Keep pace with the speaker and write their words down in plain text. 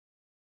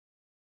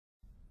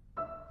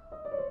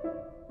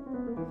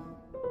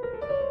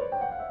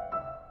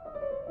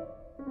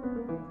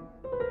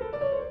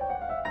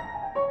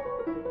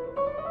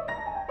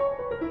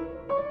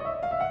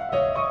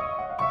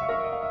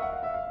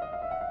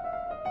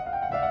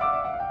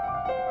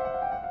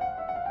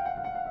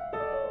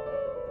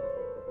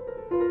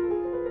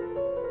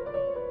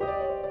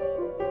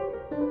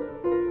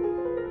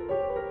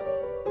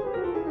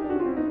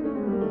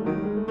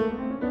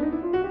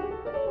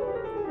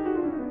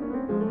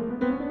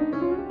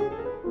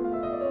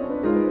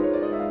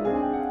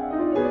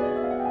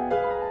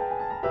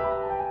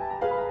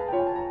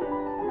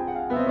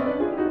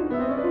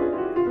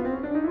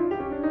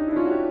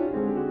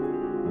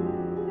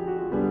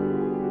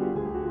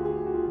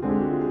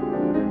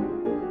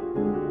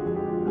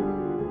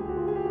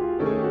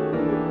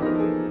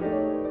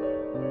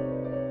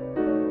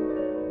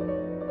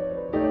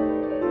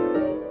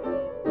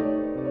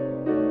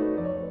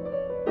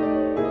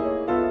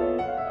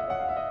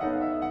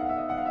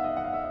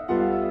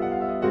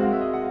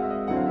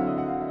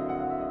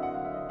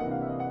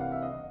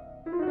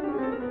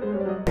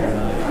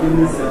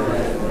I'm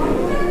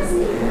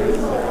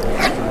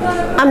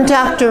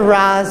Dr.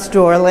 ROZ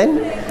DORLEN,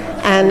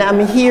 and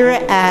I'm here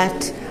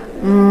at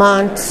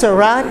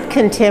Montserrat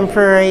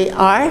Contemporary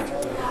Art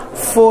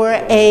for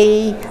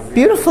a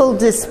beautiful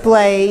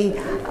display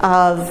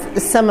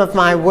of some of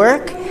my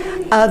work.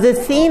 The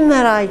theme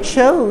that I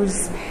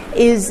chose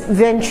is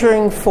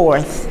venturing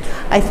forth.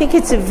 I think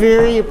it's a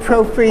very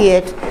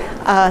appropriate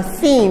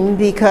theme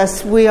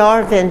because we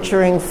are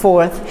venturing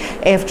forth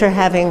after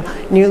having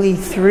nearly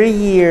 3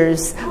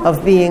 years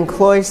of being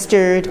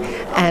cloistered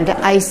and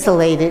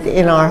isolated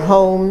in our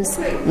homes,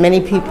 many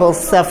people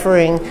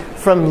suffering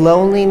from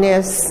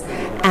loneliness,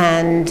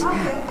 and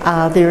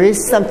there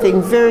is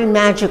something very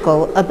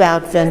magical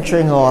about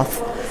venturing off.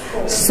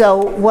 So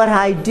what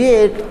I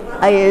did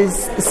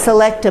is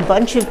select a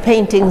bunch of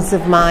paintings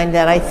of mine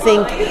that I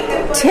think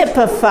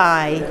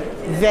typify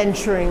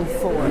venturing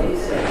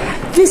forth.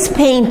 This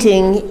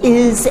painting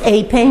is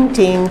a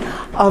painting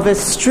of a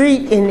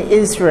street in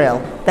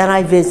Israel that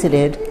I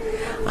visited.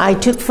 I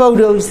took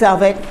photos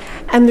of it,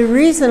 and the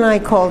reason I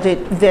called it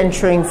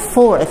venturing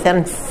forth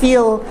and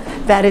feel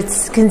that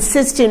it's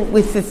consistent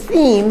with the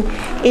theme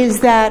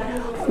is that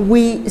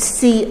we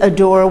see a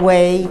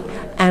doorway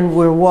and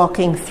we're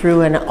walking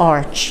through an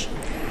arch.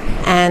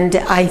 And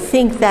I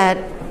think that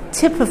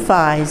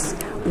typifies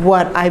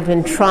what I've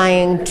been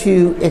trying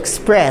to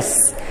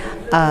express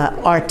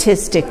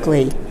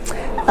artistically.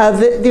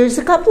 There's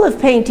a couple of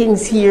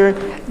paintings here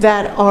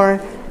that are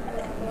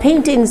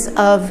paintings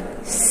of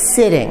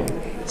sitting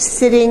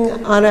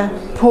on a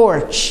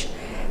porch,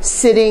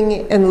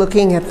 sitting and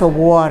looking at the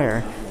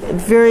water.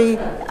 Very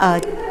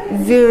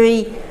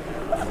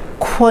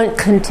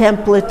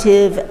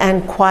contemplative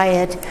and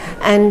quiet,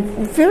 and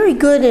very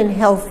good and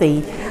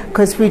healthy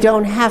because we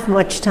don't have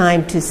much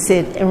time to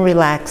sit and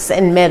relax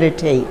and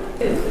meditate.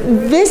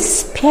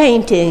 This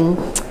painting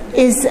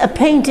is a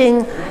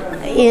painting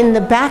in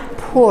the back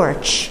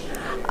porch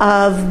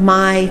of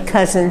my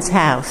cousin's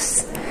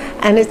house,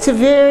 and it's a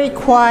very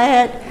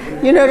quiet.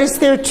 You notice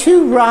there are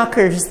 2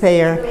 rockers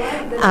there.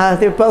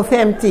 They're both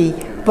empty,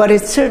 but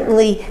it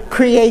certainly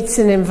creates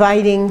an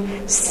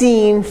inviting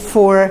scene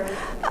for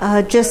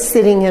just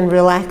sitting and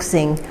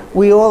relaxing.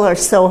 We all are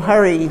so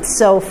hurried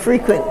so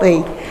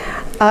frequently.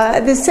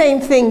 The same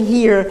thing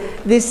here.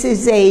 This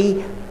is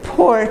a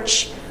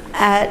porch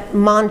at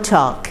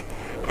Montauk,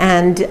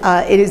 and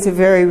it is a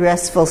very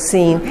restful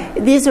scene.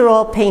 These are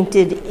all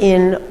painted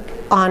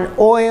on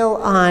oil,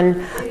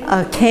 on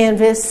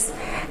canvas,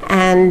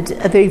 and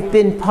they've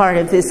been part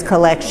of this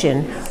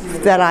collection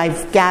that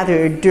I've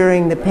gathered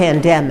during the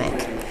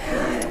pandemic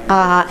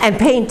and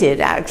painted,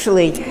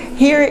 actually.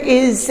 Here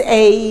is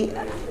a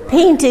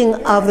painting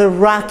of the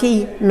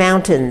Rocky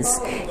Mountains.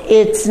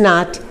 It's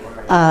not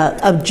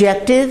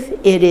objective,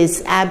 it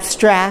is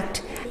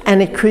abstract,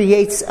 and it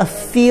creates a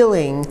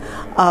feeling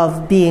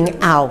of being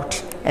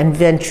out and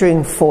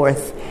venturing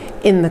forth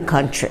in the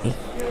country.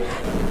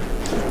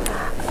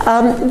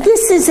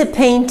 This is a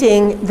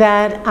painting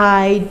that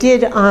I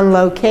did on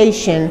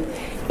location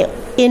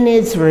in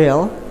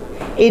Israel.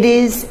 It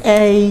is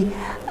a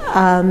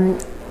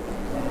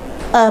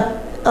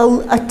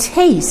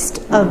taste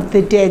of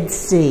the Dead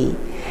Sea.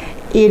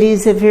 It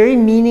is a very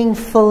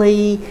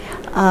meaningfully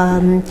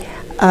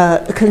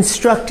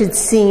constructed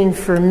scene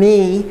for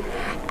me,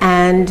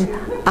 and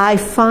I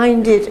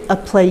find it a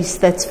place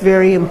that's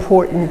very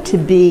important to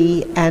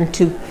be and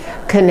to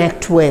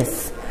connect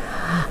with.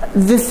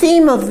 The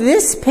theme of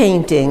this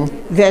painting,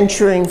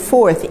 venturing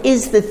forth,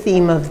 is the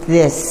theme of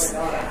this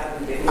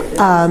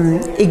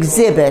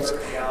exhibit,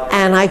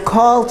 and I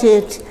called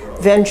it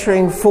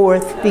venturing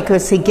forth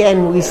because,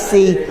 again, we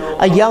see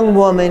a young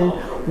woman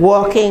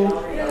walking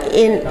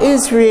in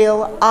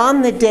Israel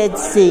on the Dead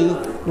Sea,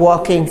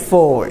 walking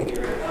forward.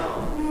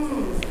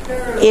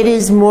 It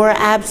is more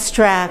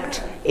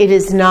abstract. It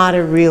is not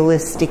a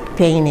realistic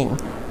painting.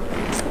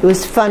 It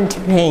was fun to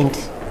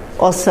paint,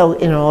 also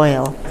in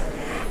oil.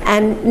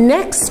 And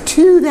next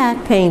to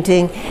that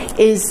painting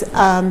is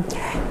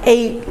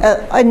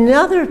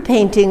another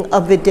painting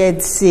of the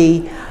Dead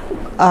Sea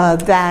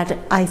that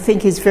I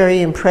think is very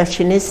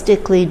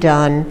impressionistically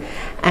done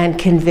and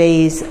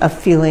conveys a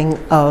feeling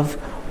of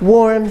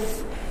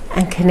warmth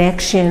and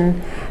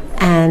connection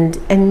and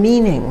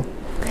meaning.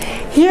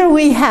 Here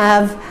we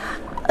have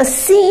a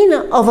scene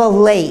of a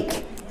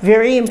lake,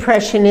 very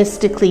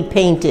impressionistically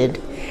painted.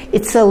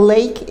 It's a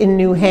lake in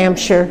New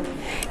Hampshire.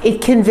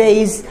 It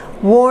conveys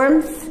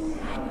warmth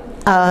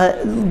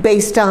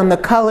based on the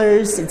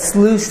colors. It's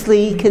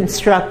loosely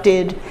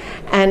constructed,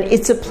 and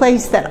it's a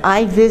place that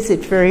I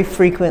visit very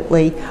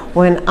frequently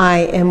when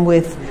I am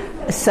with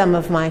some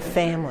of my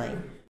family.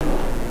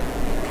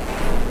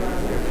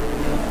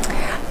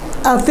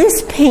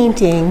 This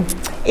painting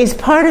is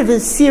part of a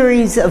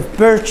series of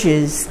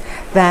birches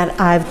that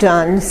I've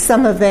done.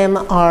 Some of them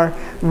are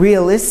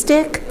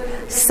realistic,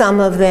 some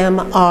of them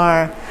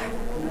are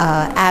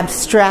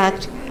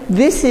abstract.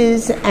 This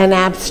is an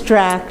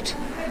abstract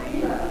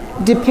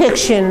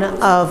depiction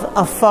of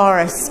a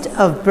forest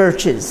of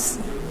birches,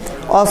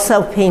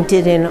 also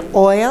painted in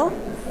oil,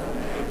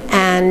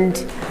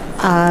 and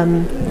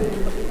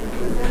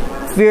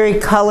very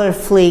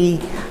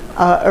colorfully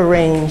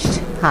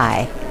arranged.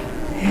 Hi.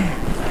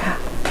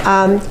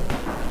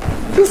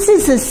 This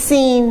is a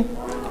scene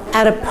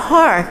at a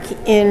park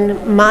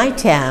in my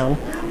town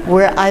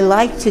where I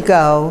like to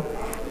go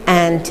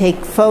and take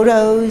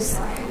photos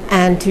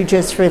and to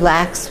just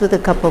relax with a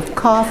cup of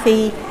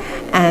coffee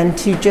and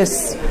to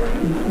just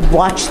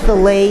watch the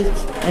lake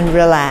and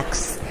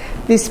relax.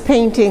 This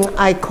painting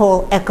I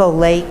call Echo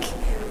Lake.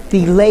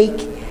 The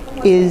lake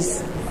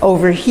is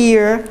over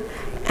here,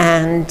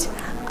 and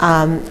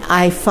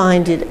I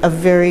find it a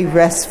very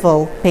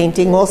restful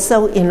painting,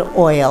 also in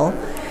oil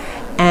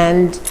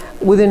and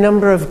with a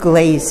number of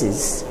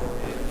glazes.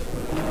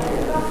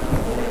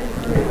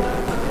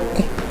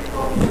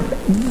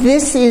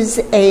 This is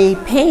a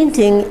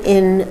painting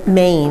in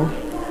Maine,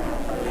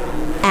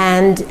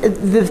 and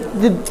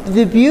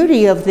the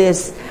beauty of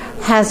this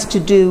has to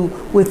do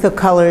with the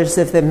colors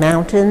of the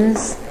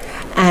mountains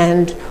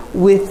and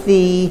with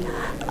the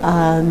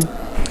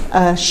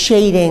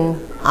shading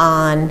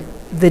on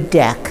the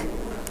deck.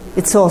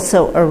 It's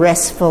also a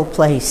restful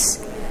place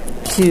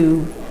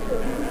to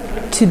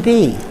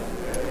be.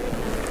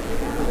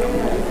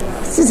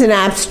 This is an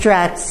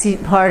abstract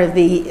part of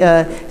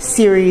the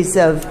series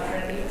of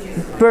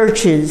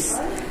birches,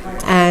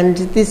 and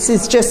this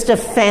is just a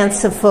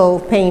fanciful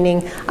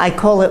painting. I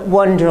call it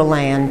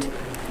Wonderland.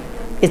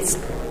 It's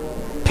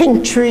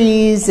pink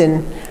trees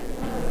and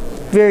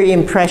very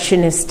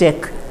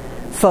impressionistic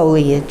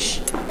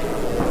foliage.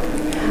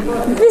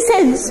 This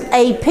is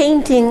a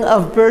painting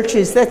of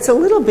birches that's a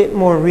little bit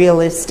more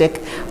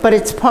realistic, but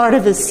it's part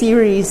of a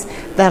series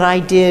that I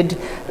did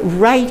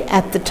right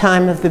at the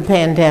time of the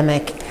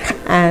pandemic,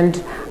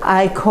 and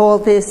I call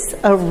this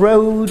A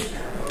Road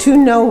to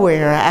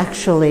Nowhere,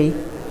 actually.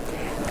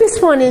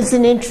 This one is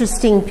an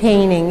interesting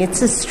painting.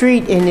 It's a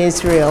street in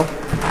Israel,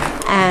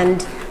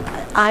 and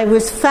I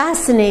was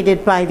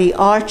fascinated by the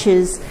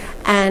arches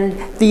and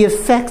the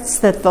effects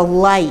that the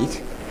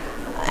light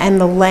and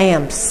the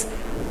lamps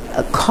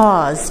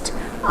caused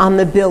on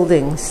the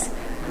buildings.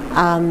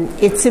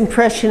 It's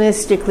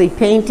impressionistically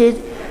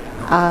painted.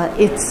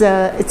 It's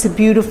a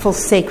beautiful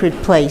sacred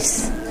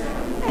place,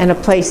 and a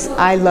place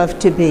I love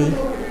to be.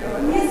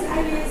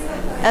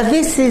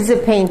 This is a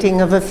painting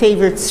of a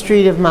favorite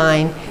street of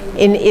mine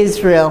in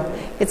Israel.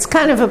 It's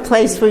kind of a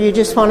place where you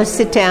just want to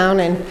sit down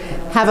and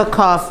have a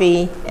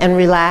coffee and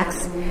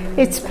relax.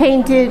 It's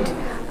painted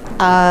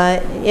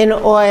in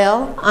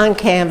oil on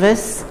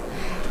canvas,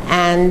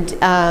 and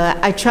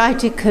I try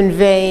to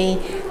convey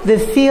the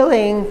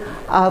feeling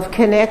of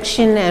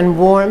connection and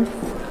warmth.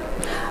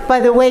 By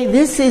the way,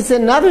 this is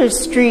another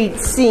street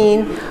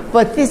scene,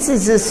 but this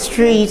is a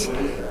street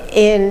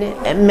in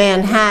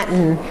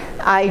Manhattan.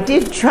 I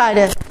did try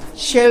to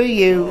show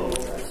you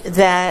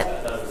that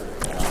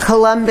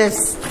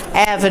Columbus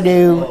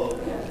Avenue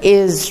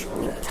is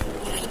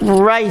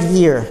right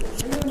here.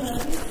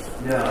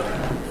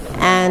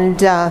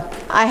 And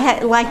I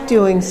like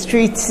doing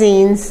street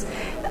scenes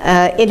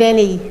in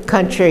any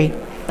country,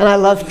 and I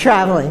love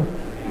traveling.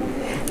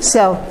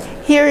 So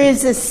here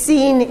is a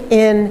scene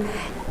in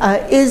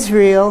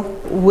Israel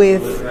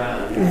with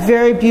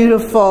very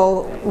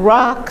beautiful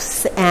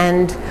rocks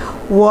and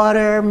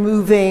water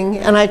moving,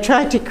 and I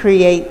tried to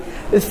create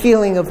a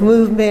feeling of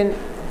movement.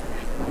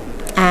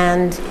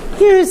 And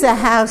here's a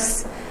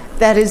house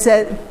that is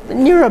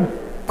near a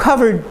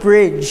covered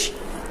bridge,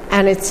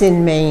 and it's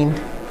in Maine,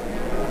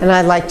 and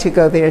I'd like to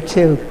go there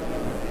too.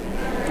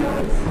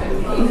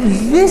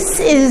 This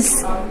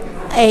is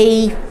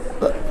a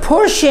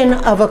portion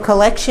of a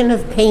collection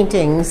of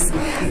paintings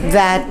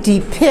that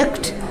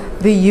depict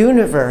the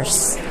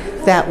universe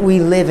that we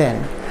live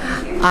in.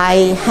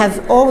 I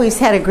have always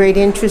had a great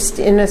interest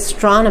in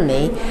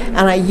astronomy,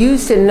 and I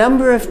used a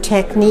number of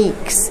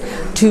techniques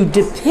to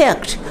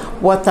depict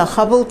what the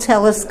Hubble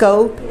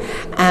telescope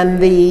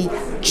and the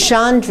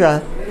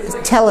Chandra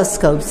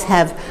telescopes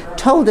have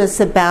told us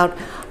about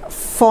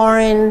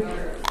foreign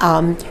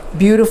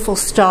beautiful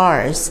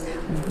stars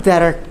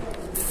that are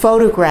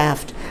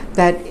photographed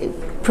that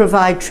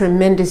provide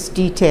tremendous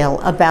detail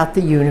about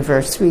the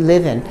universe we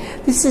live in.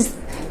 This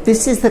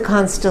is the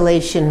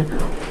constellation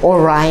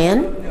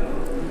Orion,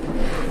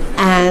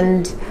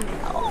 and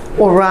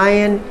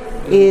Orion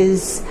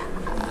is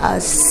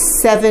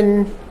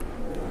 7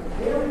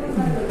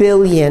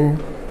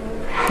 billion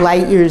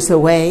light years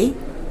away,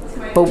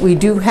 but we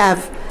do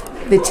have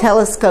the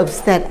telescopes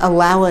that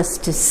allow us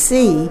to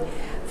see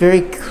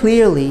very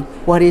clearly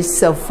what is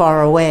so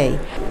far away.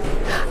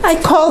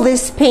 I call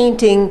this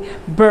painting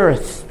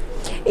Birth.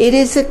 It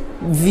is a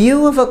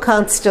view of a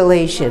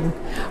constellation,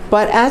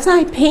 but as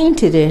I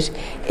painted it,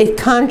 it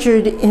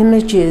conjured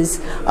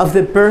images of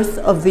the birth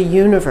of the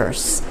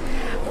universe.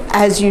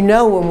 As you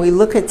know, when we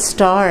look at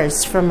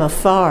stars from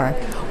afar,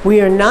 we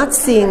are not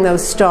seeing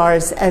those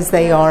stars as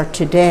they are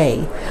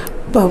today,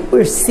 but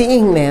we're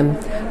seeing them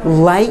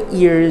light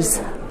years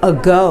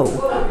ago,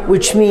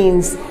 which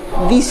means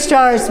these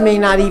stars may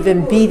not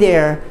even be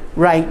there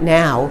right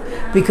now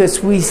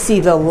because we see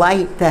the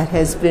light that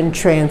has been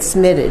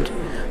transmitted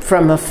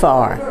from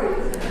afar.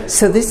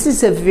 So this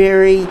is a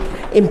very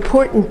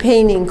important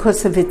painting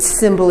because of its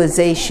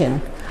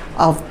symbolization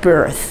of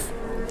birth.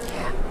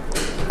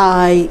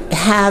 I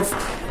have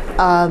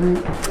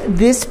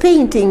this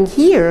painting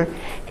here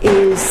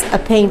is a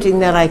painting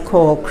that I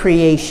call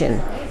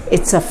Creation.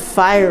 It's a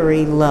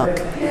fiery look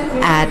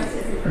at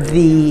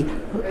the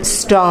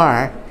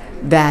star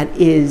that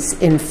is,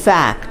 in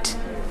fact,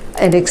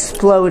 an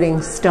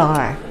exploding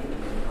star.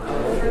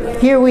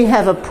 Here we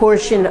have a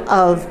portion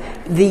of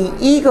the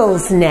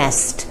eagle's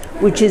nest,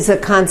 which is a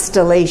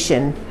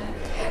constellation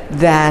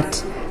that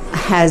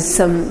has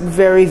some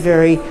very,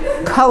 very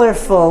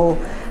colorful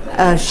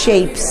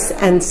shapes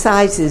and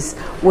sizes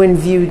when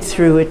viewed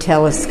through a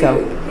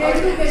telescope.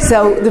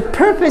 So the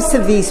purpose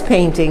of these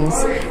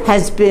paintings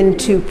has been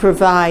to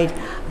provide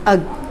a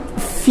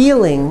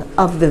feeling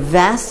of the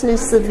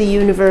vastness of the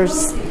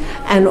universe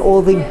and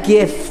all the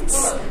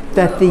gifts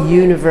that the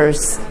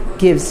universe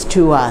gives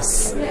to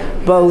us,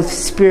 both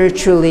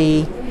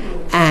spiritually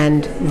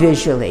and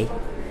visually.